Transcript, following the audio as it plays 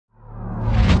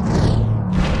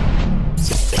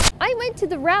I went to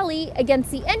the rally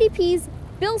against the NDP's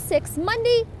Bill 6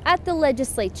 Monday at the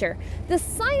Legislature. The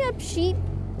sign-up sheet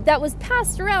that was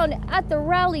passed around at the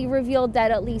rally revealed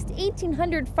that at least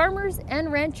 1,800 farmers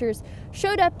and ranchers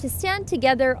showed up to stand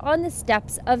together on the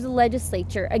steps of the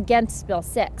Legislature against Bill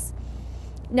 6.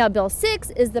 Now, Bill 6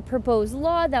 is the proposed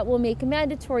law that will make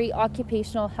mandatory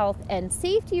occupational health and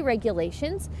safety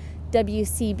regulations,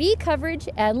 WCB coverage,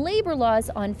 and labor laws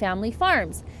on family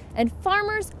farms. And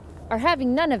farmers are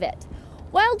having none of it.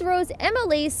 Wildrose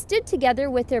MLAs stood together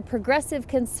with their progressive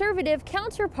conservative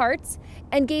counterparts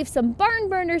and gave some barn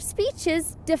burner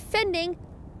speeches defending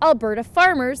Alberta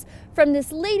farmers from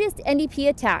this latest NDP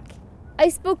attack. I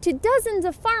spoke to dozens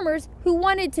of farmers who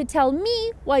wanted to tell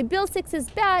me why Bill 6 is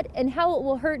bad and how it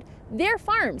will hurt their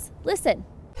farms. Listen.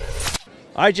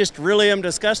 I just really am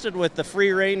disgusted with the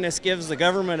free rein this gives the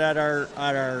government at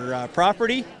our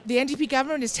property. The NDP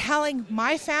government is telling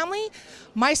my family,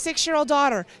 my 6-year-old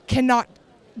daughter cannot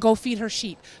go feed her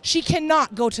sheep. She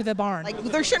cannot go to the barn.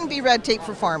 There shouldn't be red tape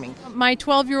for farming. My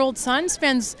 12-year-old son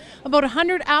spends about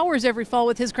 100 hours every fall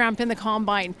with his grandpa in the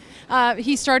combine.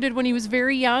 He started when he was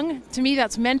very young. To me,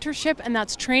 that's mentorship and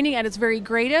that's training at its very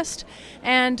greatest,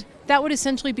 and that would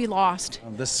essentially be lost.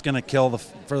 This is going to kill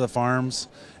for the farms,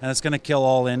 and it's going to kill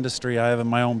all industry. I have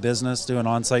my own business doing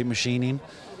on-site machining,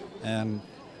 and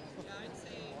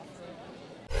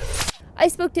I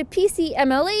spoke to PC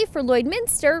MLA for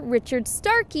Lloydminster, Richard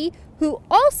Starkey, who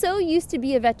also used to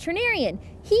be a veterinarian.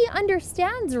 He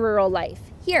understands rural life.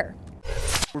 Here.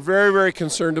 We're very, very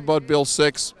concerned about Bill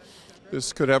 6.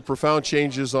 This could have profound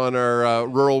changes on our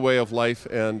rural way of life,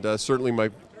 and certainly my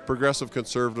Progressive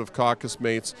Conservative caucus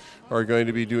mates are going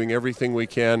to be doing everything we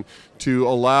can to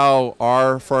allow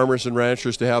our farmers and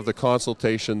ranchers to have the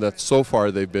consultation that so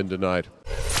far they've been denied.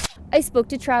 I spoke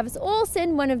to Travis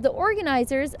Olson, one of the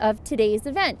organizers of today's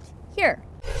event. Here.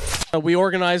 We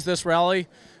organized this rally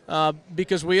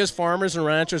because we as farmers and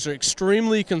ranchers are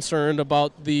extremely concerned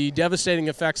about the devastating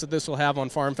effects that this will have on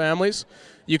farm families.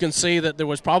 You can see that there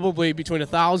was probably between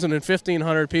 1,000 and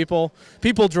 1,500 people.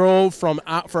 People drove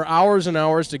for hours and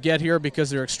hours to get here because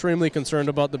they're extremely concerned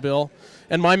about the bill.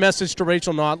 And my message to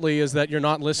Rachel Notley is that you're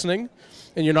not listening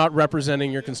and you're not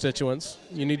representing your constituents.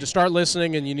 You need to start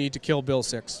listening and you need to kill Bill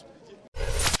 6.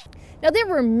 Now, there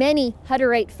were many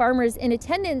Hutterite farmers in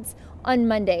attendance on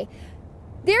Monday.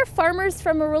 They're farmers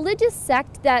from a religious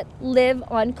sect that live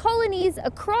on colonies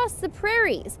across the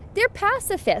prairies. They're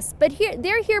pacifists, but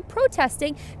they're here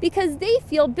protesting because they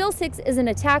feel Bill 6 is an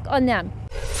attack on them.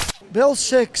 Bill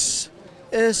 6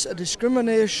 is a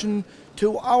discrimination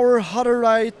to our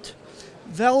Hutterite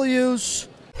values.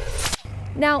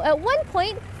 Now, at one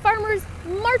point, farmers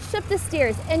marched up the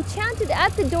stairs and chanted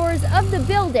at the doors of the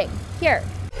building. Here.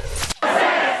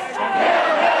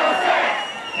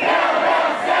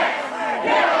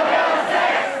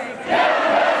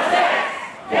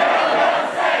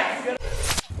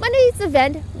 Monday's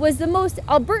event was the most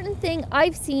Albertan thing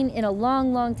I've seen in a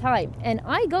long, long time, and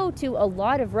I go to a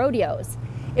lot of rodeos.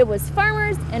 It was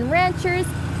farmers and ranchers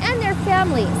and their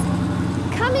families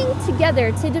coming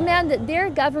together to demand that their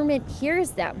government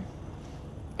hears them.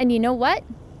 And you know what?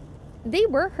 They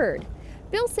were heard.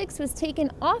 Bill 6 was taken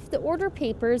off the order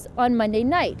papers on Monday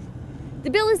night. The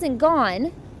bill isn't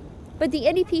gone, but the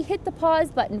NDP hit the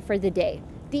pause button for the day.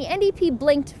 The NDP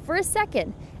blinked for a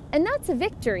second, and that's a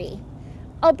victory.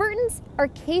 Albertans are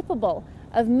capable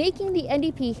of making the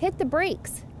NDP hit the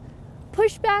brakes.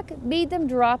 Pushback made them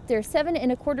drop their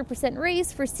 7.25%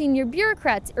 raise for senior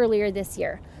bureaucrats earlier this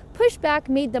year. Pushback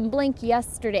made them blink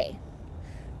yesterday.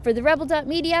 For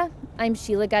TheRebel.media, I'm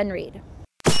Sheila Gunn Reid.